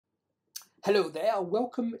Hello there,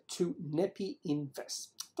 welcome to Kneppy Invest.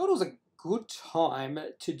 Thought it was a good time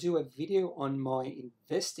to do a video on my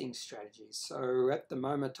investing strategies. So at the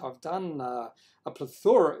moment I've done a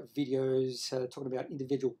plethora of videos talking about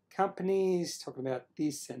individual companies, talking about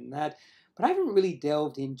this and that, but I haven't really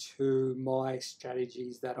delved into my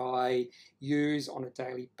strategies that I use on a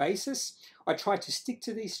daily basis. I try to stick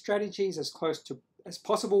to these strategies as close to as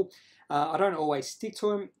possible. I don't always stick to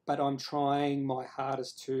them, but I'm trying my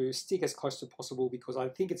hardest to stick as close to possible because I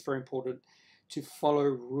think it's very important to follow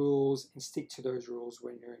rules and stick to those rules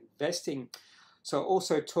when you're investing. So I'll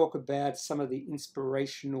also talk about some of the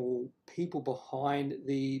inspirational people behind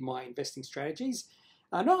my investing strategies.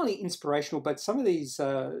 Not only inspirational, but some of these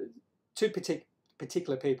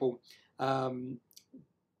particular people, they're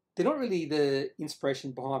not really the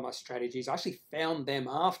inspiration behind my strategies. I actually found them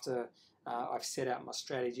after I've set out my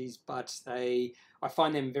strategies, but I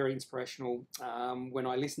find them very inspirational when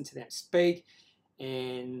I listen to them speak,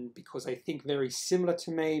 and because they think very similar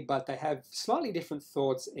to me, but they have slightly different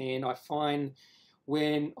thoughts, and I find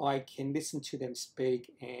when I can listen to them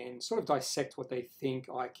speak and sort of dissect what they think,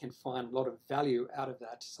 I can find a lot of value out of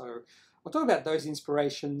that. So I'll talk about those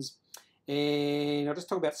inspirations, and I'll just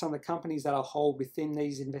talk about some of the companies that I hold within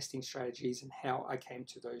these investing strategies and how I came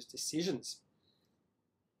to those decisions.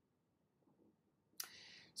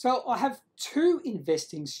 So I have two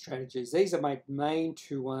investing strategies. These are my main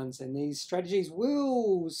two ones, and these strategies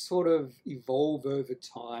will sort of evolve over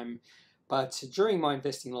time. But during my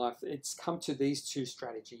investing life, it's come to these two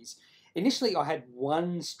strategies. Initially, I had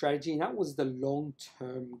one strategy, and that was the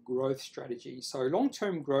long-term growth strategy. So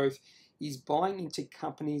long-term growth is buying into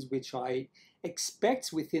companies which I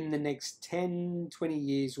expect within the next 10, 20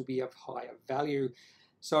 years will be of higher value.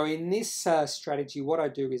 So in this strategy, what I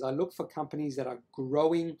do is I look for companies that are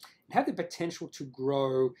growing and have the potential to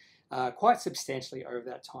grow quite substantially over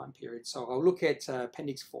that time period. So I'll look at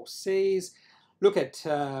Appendix 4Cs, look at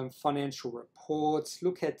financial reports,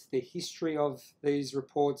 look at the history of these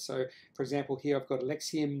reports. So for example, here I've got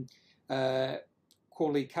Alexium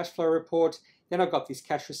quarterly cash flow report. Then I've got these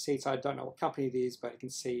cash receipts. I don't know what company it is, but you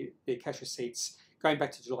can see the cash receipts going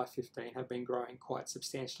back to July 15 have been growing quite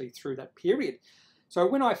substantially through that period. So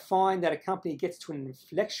when I find that a company gets to an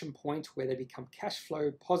inflection point where they become cash flow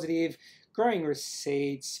positive, growing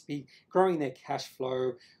receipts, growing their cash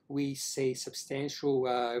flow, we see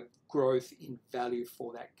substantial growth in value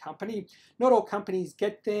for that company. Not all companies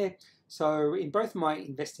get there. So in both my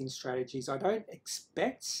investing strategies, I don't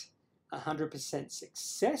expect 100%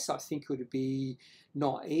 success. I think it would be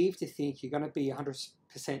naive to think you're going to be 100%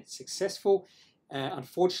 successful.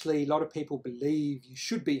 Unfortunately, a lot of people believe you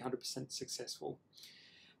should be 100% successful.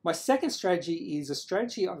 My second strategy is a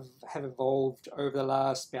strategy I have evolved over the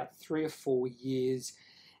last about 3 or 4 years.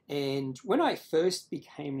 And when I first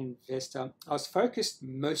became an investor, I was focused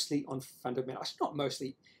mostly on fundamentals. Actually, not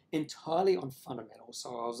mostly, entirely on fundamentals. So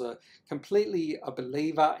I was completely a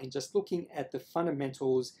believer in just looking at the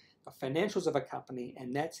fundamentals, the financials of a company,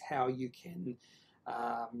 and that's how you can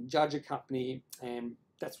judge a company, and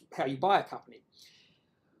that's how you buy a company.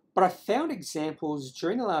 But I found examples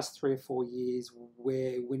during the last 3 or 4 years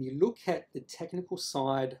where when you look at the technical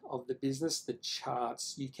side of the business, the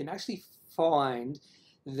charts, you can actually find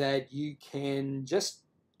that you can just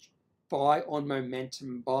buy on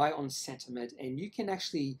momentum, buy on sentiment, and you can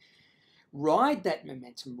actually ride that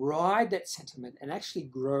momentum, ride that sentiment, and actually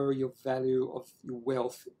grow your value of your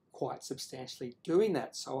wealth quite substantially doing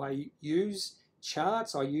that. So I use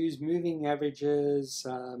charts, I use moving averages,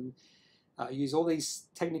 I use all these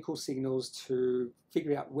technical signals to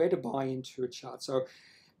figure out where to buy into a chart. So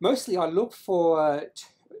mostly I look for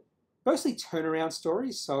mostly turnaround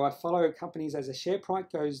stories. So I follow companies as a share price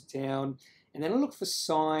goes down, and then I look for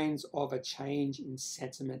signs of a change in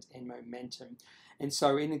sentiment and momentum. And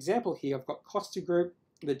so in example here, I've got Costa Group.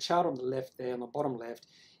 The chart on the left there, on the bottom left,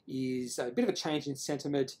 is a bit of a change in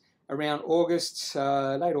sentiment. Around August,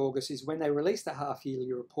 late August, is when they released the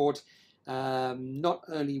half-yearly report. Not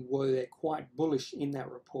only were they quite bullish in that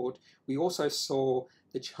report, we also saw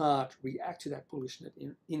the chart react to that bullishness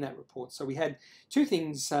in that report. So we had two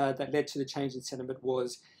things that led to the change in sentiment.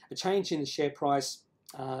 Was a change in the share price,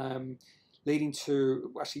 leading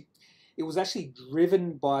to, actually, it was actually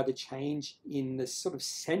driven by the change in the sort of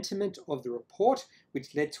sentiment of the report,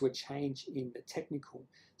 which led to a change in the technical.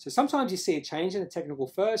 So sometimes you see a change in the technical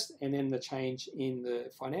first, and then the change in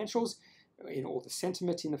the financials, or the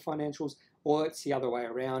sentiment in the financials, or it's the other way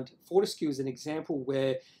around. Fortescue is an example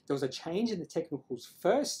where there was a change in the technicals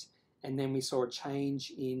first, and then we saw a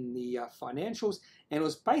change in the financials, and it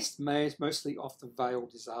was based mostly off the Vale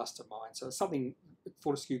disaster mine. So it's something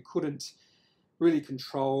Fortescue couldn't really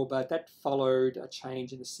control, but that followed a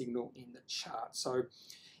change in the signal in the chart. So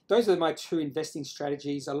those are my two investing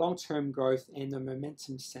strategies, a long-term growth and the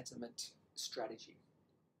momentum sentiment strategy.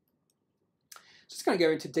 Just going to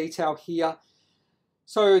go into detail here.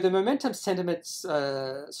 So the momentum sentiment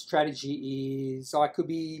strategy is I could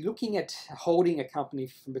be looking at holding a company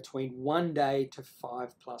from between 1 day to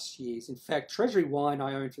 5+ years. In fact, Treasury Wine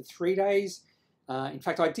I owned for 3 days. In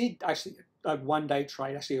fact, I did actually a 1 day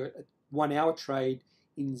trade, actually a 1 hour trade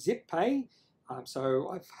in ZipPay. So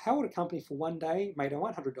I've held a company for 1 day, made $100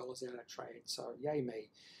 out of that trade, so yay me.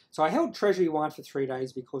 So I held Treasury Wine for 3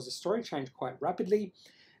 days because the story changed quite rapidly.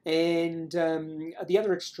 And at the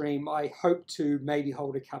other extreme, I hope to maybe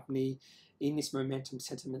hold a company in this momentum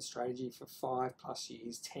sentiment strategy for 5+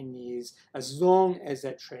 years, 10 years. As long as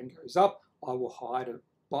that trend goes up, I will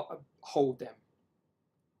hold them.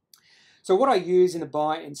 So what I use in the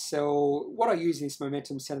buy and sell, what I use in this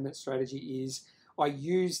momentum sentiment strategy is I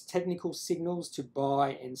use technical signals to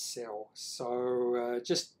buy and sell. So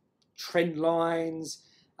just trend lines,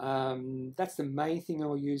 that's the main thing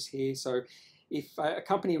I'll use here. So if a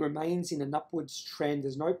company remains in an upwards trend,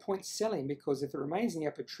 there's no point selling, because if it remains in the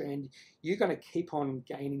upward trend, you're going to keep on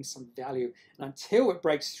gaining some value. And until it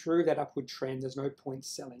breaks through that upward trend, there's no point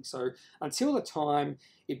selling. So until the time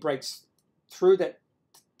it breaks through that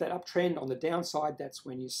uptrend on the downside, that's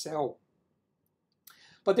when you sell.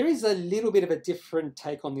 But there is a little bit of a different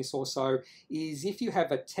take on this also, is if you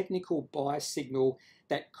have a technical buy signal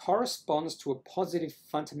that corresponds to a positive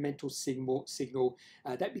fundamental signal,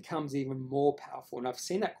 that becomes even more powerful. And I've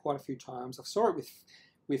seen that quite a few times. I saw it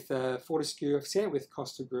with Fortescue, I've seen it with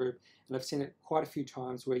Costa Group, and I've seen it quite a few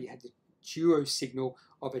times where you had the duo signal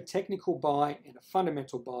of a technical buy and a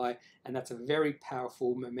fundamental buy, and that's a very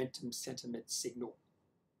powerful momentum sentiment signal.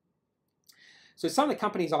 So some of the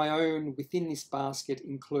companies I own within this basket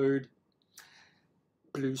include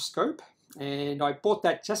BlueScope, and I bought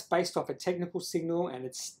that just based off a technical signal, and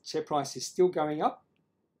its share price is still going up.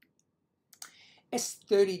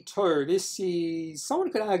 S32, this is, someone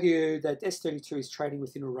could argue that S32 is trading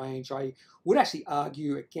within a range. I would actually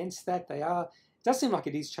argue against that. It does seem like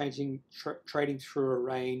it is trading through a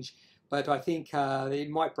range, but I think it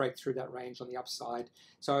might break through that range on the upside.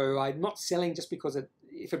 So I'm not selling just because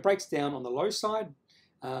if it breaks down on the low side,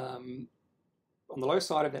 of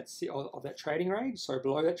that trading range, so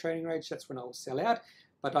below that trading range, that's when I'll sell out.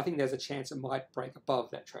 But I think there's a chance it might break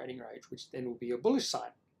above that trading range, which then will be a bullish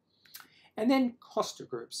sign. And then Costa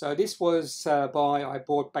Group. So this was I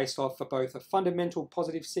bought based off of both a fundamental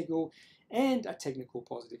positive signal and a technical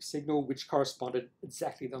positive signal, which corresponded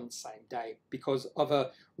exactly on the same day because of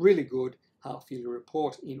a really good half-yearly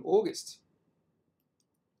report in August.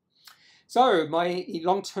 So my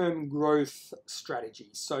long-term growth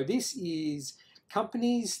strategy. So this is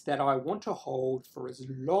companies that I want to hold for as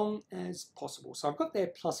long as possible. So I've got there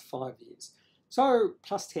 +5 years. So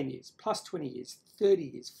 +10 years, +20 years, 30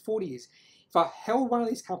 years, 40 years. If I held one of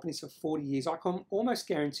these companies for 40 years, I can almost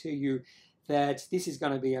guarantee you that this is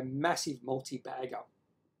going to be a massive multi-bagger.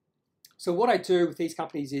 So what I do with these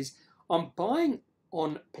companies is I'm buying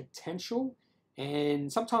on potential,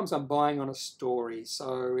 and sometimes I'm buying on a story.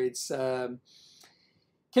 So it's can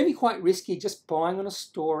be quite risky just buying on a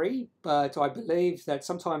story, but I believe that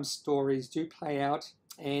sometimes stories do play out.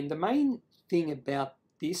 And the main thing about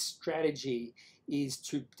this strategy is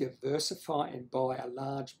to diversify and buy a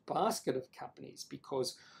large basket of companies,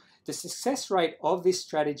 because the success rate of this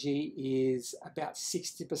strategy is about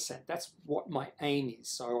 60%. That's what my aim is.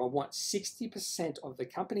 So I want 60% of the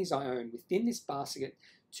companies I own within this basket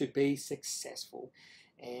to be successful.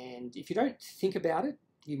 And if you don't think about it,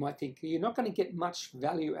 you might think you're not going to get much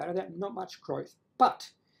value out of that, not much growth.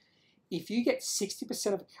 But if you get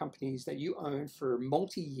 60% of companies that you own for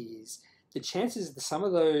multi-years, the chances that some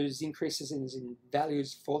of those increases in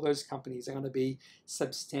values for those companies are going to be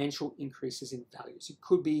substantial increases in values. You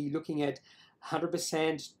could be looking at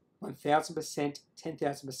 100%, 1,000%,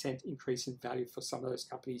 10,000% increase in value for some of those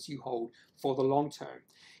companies you hold for the long term,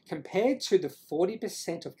 compared to the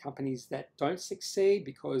 40% of companies that don't succeed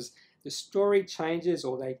because the story changes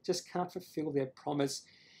or they just can't fulfill their promise.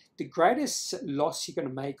 The greatest loss you're going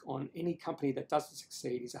to make on any company that doesn't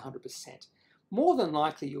succeed is 100%. More than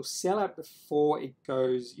likely, you'll sell out before it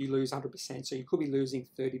goes, you lose 100%. So you could be losing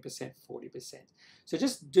 30%, 40%. So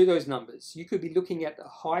just do those numbers. You could be looking at a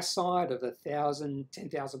high side of 1,000,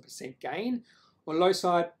 10,000% gain, or low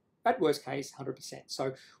side, at worst case, 100%.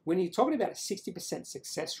 So when you're talking about a 60%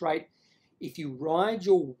 success rate, if you ride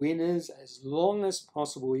your winners as long as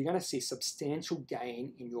possible, you're going to see substantial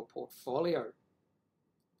gain in your portfolio.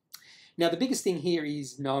 Now, the biggest thing here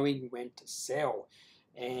is knowing when to sell.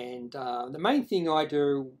 And the main thing I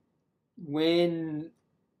do when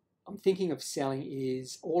I'm thinking of selling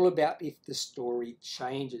is all about if the story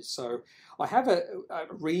changes. So I have a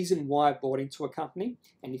reason why I bought into a company,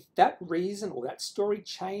 and if that reason or that story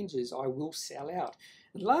changes, I will sell out.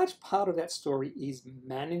 A large part of that story is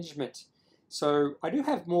management. So I do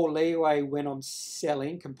have more leeway when I'm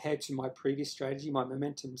selling compared to my previous strategy, my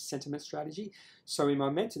momentum sentiment strategy. So in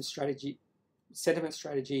my sentiment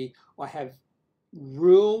strategy, I have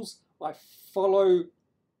rules I follow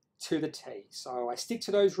to the T. So I stick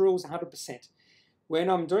to those rules 100%. When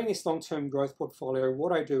I'm doing this long-term growth portfolio,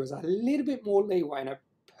 what I do is a little bit more leeway, and a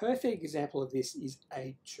perfect example of this is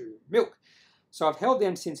A2 Milk. So I've held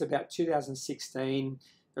them since about 2016,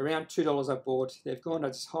 around $2 I bought. They've gone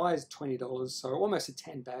as high as $20, so almost a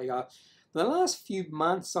 10 bagger. For the last few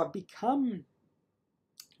months, I've become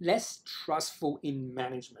less trustful in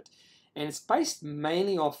management. And it's based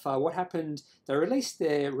mainly off what happened. They released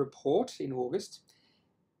their report in August.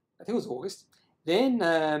 I think it was August. Then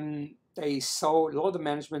they sold a lot of the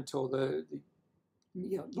management, or a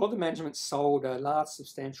lot of the management sold a large,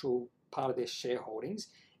 substantial part of their shareholdings.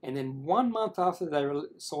 And then 1 month after they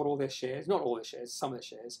sold all their shares, not all their shares, some of the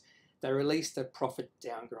shares, they released a profit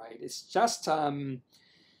downgrade. It's just, I don't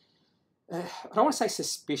want to say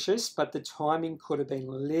suspicious, but the timing could have been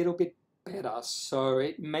a little bit better. So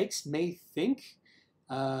it makes me think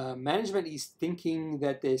management is thinking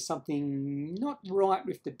that there's something not right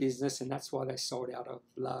with the business, and that's why they sold out of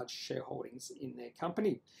large shareholdings in their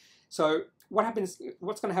company. So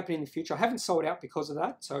what's going to happen in the future? I haven't sold out because of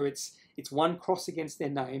that. So it's one cross against their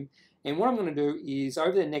name. And what I'm going to do is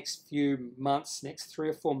over the next few months, next 3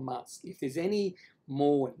 or 4 months, if there's any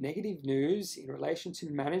more negative news in relation to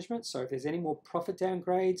management, so if there's any more profit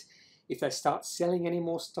downgrades, if they start selling any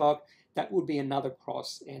more stock, that would be another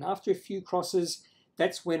cross. And after a few crosses,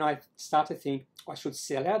 that's when I start to think I should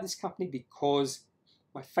sell out this company, because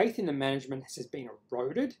my faith in the management has been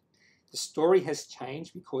eroded. The story has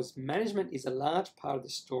changed because management is a large part of the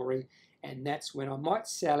story, and that's when I might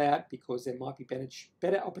sell out, because there might be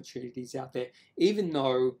better opportunities out there, even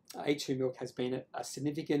though A2 Milk has been a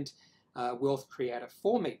significant wealth creator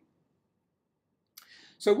for me.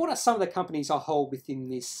 So what are some of the companies I hold within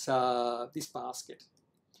this basket?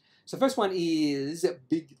 So first one is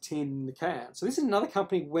Big Tin Can. So this is another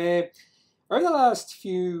company where over the last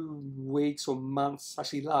few weeks or months,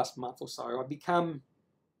 actually last month or so, I've become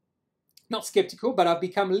not skeptical, but I've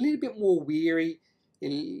become a little bit more leery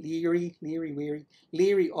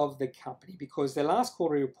of the company, because their last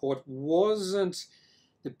quarterly report wasn't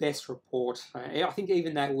the best report. I think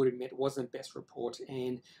even they would admit it wasn't the best report.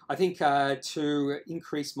 And I think to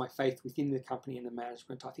increase my faith within the company and the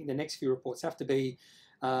management, I think the next few reports have to be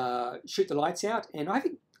shoot the lights out. And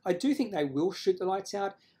I do think they will shoot the lights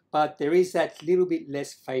out, but there is that little bit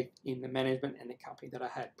less faith in the management and the company that I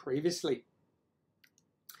had previously.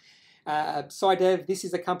 SciDev, this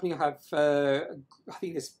is a company I have, I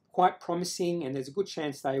think is quite promising, and there's a good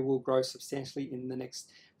chance they will grow substantially in the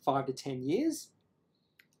next 5 to 10 years.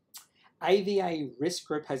 AVA Risk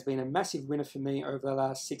Group has been a massive winner for me over the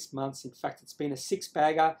last 6 months. In fact, it's been a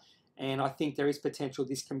 6-bagger, and I think there is potential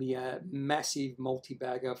this can be a massive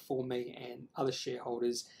multi-bagger for me and other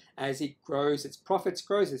shareholders as it grows its profits,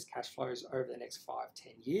 grows its cash flows over the next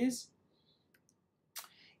 5-10 years.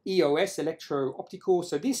 EOS, Electro-Optical.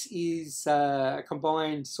 So this is a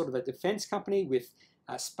combined sort of a defense company with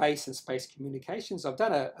space and space communications. I've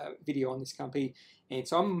done a video on this company, and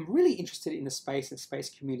so I'm really interested in the space and space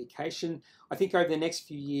communication. I think over the next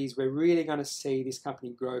few years, we're really going to see this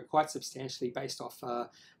company grow quite substantially based off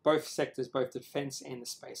both sectors, both defense and the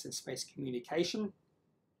space and space communication.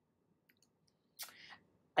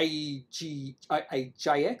 AJX,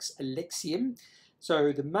 Alexium.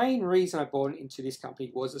 So the main reason I bought into this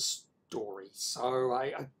company was a story. So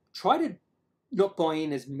I try to not buy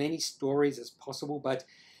in as many stories as possible, but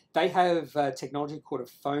they have technology called a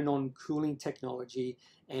phone-on cooling technology.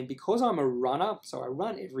 And because I'm a runner, so I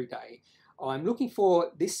run every day, I'm looking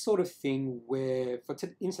for this sort of thing where, for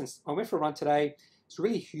instance, I went for a run today. It's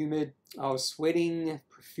really humid. I was sweating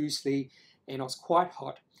profusely, and I was quite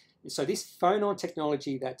hot. And so this phone-on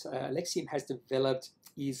technology that Alexium has developed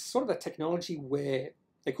is sort of a technology where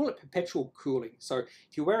they call it perpetual cooling. So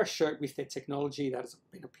if you wear a shirt with their technology that has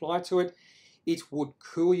been applied to it, it would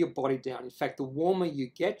cool your body down. In fact, the warmer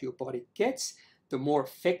your body gets, the more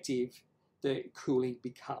effective the cooling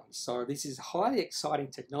becomes. So this is highly exciting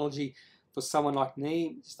technology for someone like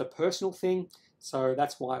me. It's a personal thing. So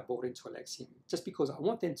that's why I bought into Alexium. Just because I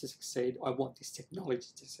want them to succeed, I want this technology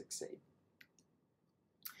to succeed.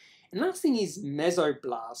 And last thing is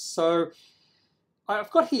Mesoblast. So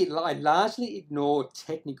I've got here, I largely ignore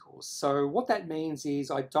technicals. So what that means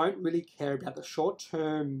is I don't really care about the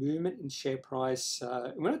short-term movement in share price.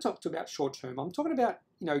 When I talk about short-term, I'm talking about,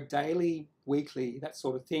 daily, weekly, that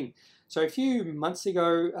sort of thing. So a few months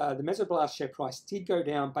ago, the Mesoblast share price did go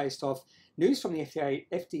down based off news from the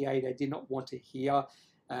FDA they did not want to hear.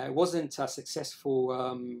 It wasn't a successful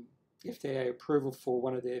FDA approval for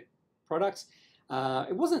one of their products.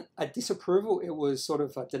 It wasn't a disapproval, it was sort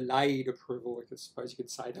of a delayed approval, I suppose you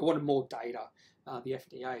could say. They wanted more data, the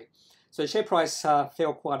FDA. So the share price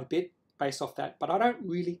fell quite a bit based off that, but I don't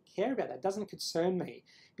really care about that. It doesn't concern me,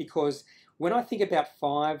 because when I think about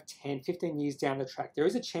 5, 10, 15 years down the track, there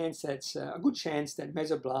is a good chance that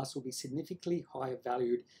Mesoblast will be significantly higher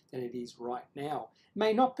valued than it is right now. It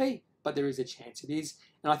may not be, but there is a chance it is,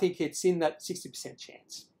 and I think it's in that 60%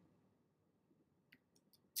 chance.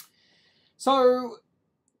 So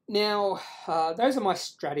now, those are my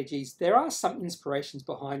strategies. There are some inspirations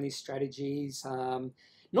behind these strategies,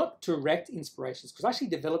 not direct inspirations, because I actually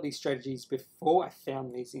developed these strategies before I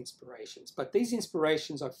found these inspirations. But these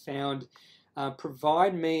inspirations I've found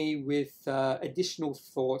provide me with additional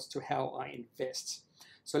thoughts to how I invest.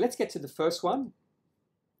 So let's get to the first one.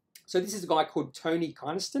 So this is a guy called Tony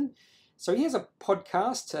Kynaston. So he has a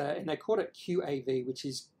podcast, and they call it QAV, which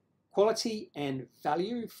is Quality and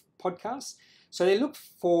Value Podcast. So they look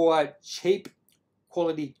for cheap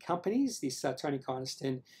quality companies, this Tony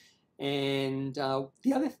Kynaston. And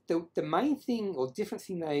the main thing or different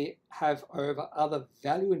thing they have over other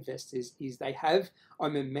value investors is they have a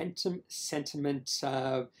momentum sentiment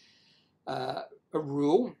a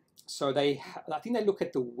rule. So I think they look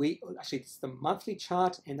at the week, actually it's the monthly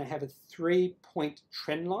chart, and they have a 3-point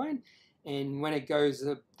trend line. And when it goes,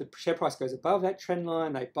 the share price goes above that trend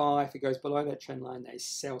line, they buy. If it goes below that trend line, they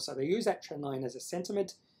sell. So they use that trend line as a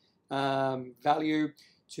sentiment value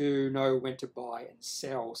to know when to buy and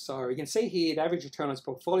sell. So you can see here, the average return on its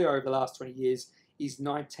portfolio over the last 20 years is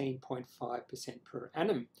 19.5% per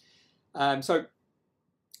annum. So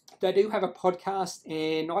they do have a podcast,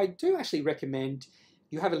 and I do actually recommend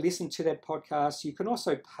you have a listen to that podcast. You can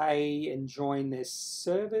also pay and join their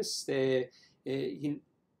service. You can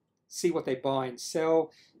see what they buy and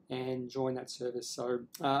sell and join that service. So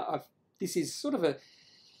this is sort of a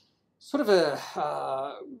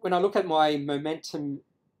when I look at my momentum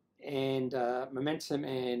and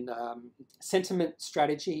sentiment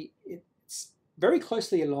strategy, it's very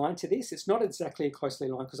closely aligned to this. It's not exactly closely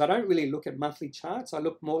aligned because I don't really look at monthly charts. I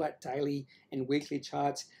look more at daily and weekly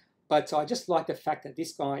charts. But I just like the fact that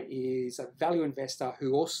this guy is a value investor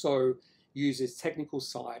who also uses technical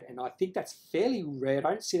side, and I think that's fairly rare.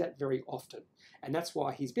 I don't see that very often, and that's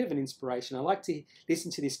why he's a bit of an inspiration. I like to listen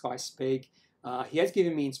to this guy speak. He has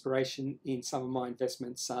given me inspiration in some of my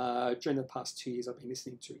investments during the past 2 years. I've been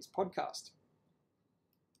listening to his podcast.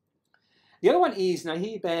 The other one is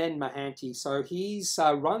Nahib Mahanti. So he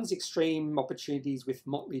runs Extreme Opportunities with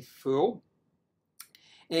Motley Fool,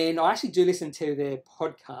 and I actually do listen to their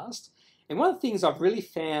podcast. And one of the things I've really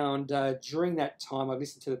found during that time I've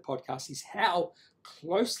listened to the podcast is how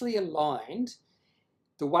closely aligned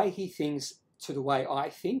the way he thinks to the way I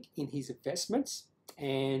think in his investments,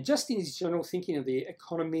 and just in his general thinking of the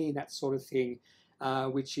economy and that sort of thing,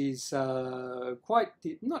 which is quite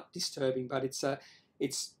not disturbing, but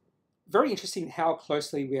it's very interesting how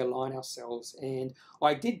closely we align ourselves. And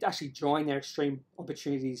I did actually join their Extreme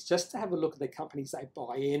Opportunities just to have a look at the companies they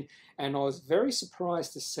buy in, and I was very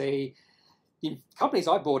surprised to see the companies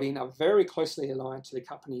I bought in are very closely aligned to the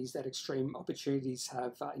companies that Extreme Opportunities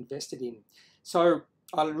have invested in. So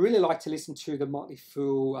I really like to listen to the Motley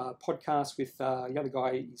Fool podcast with the other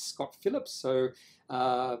guy is Scott Phillips. So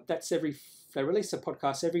they release a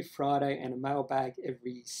podcast every Friday and a mailbag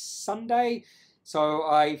every Sunday. So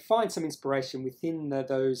I find some inspiration within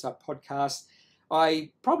those podcasts.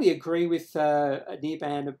 I probably agree with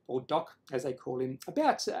Nearban, or Doc as they call him,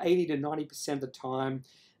 about 80 to 90% of the time.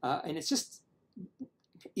 And it's just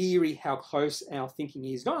eerie how close our thinking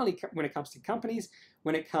is, not only when it comes to companies,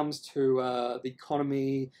 when it comes to the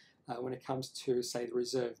economy, when it comes to, say, the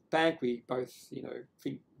Reserve Bank. We both,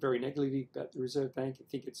 think very negatively about the Reserve Bank and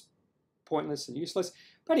think it's pointless and useless.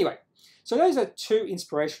 But anyway, so those are two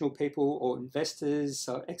inspirational people or investors,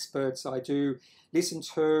 experts I do listen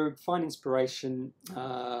to, find inspiration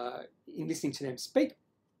in listening to them speak.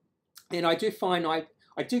 And I do find I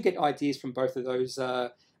do get ideas from both of those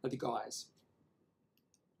the guys.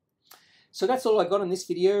 So that's all I got on this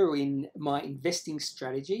video in my investing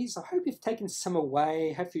strategies. I hope you've taken some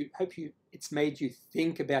away. Hope it's made you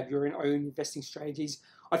think about your own investing strategies.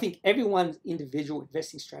 I think everyone's individual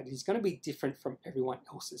investing strategy is going to be different from everyone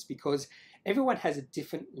else's because everyone has a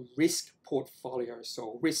different risk portfolio,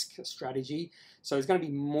 so risk strategy. So there's going to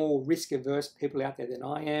be more risk averse people out there than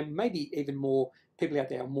I am, maybe even more people out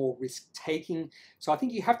there are more risk taking. So I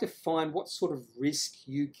think you have to find what sort of risk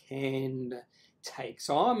you can take.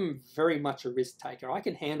 So I'm very much a risk taker. I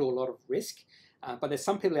can handle a lot of risk, but there's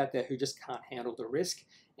some people out there who just can't handle the risk.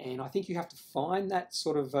 And I think you have to find that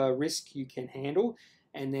sort of risk you can handle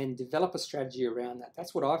and then develop a strategy around that.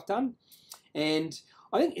 That's what I've done. And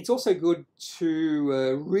I think it's also good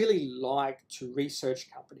to really like to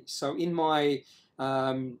research companies. So in my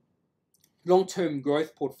long-term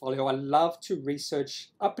growth portfolio, I love to research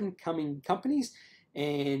up-and-coming companies,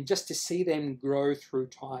 and just to see them grow through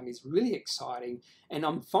time is really exciting. And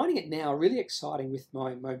I'm finding it now really exciting with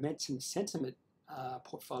my momentum sentiment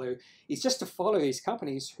portfolio, is just to follow these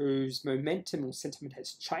companies whose momentum or sentiment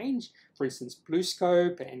has changed, for instance,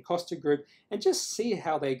 BlueScope and Costa Group, and just see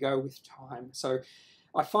how they go with time. So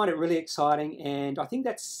I find it really exciting, and I think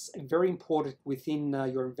that's very important within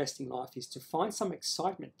your investing life, is to find some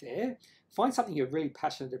excitement there, find something you're really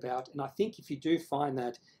passionate about, and I think if you do find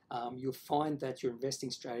that, you'll find that your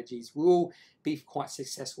investing strategies will be quite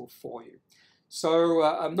successful for you. So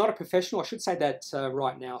I'm not a professional, I should say that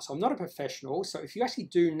right now. So I'm not a professional, so if you actually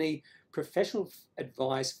do need professional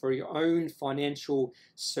advice for your own financial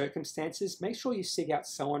circumstances, make sure you seek out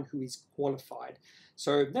someone who is qualified.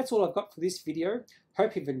 So that's all I've got for this video.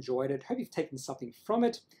 Hope you've enjoyed it, hope you've taken something from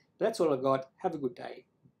it. That's all I've got. Have a good day.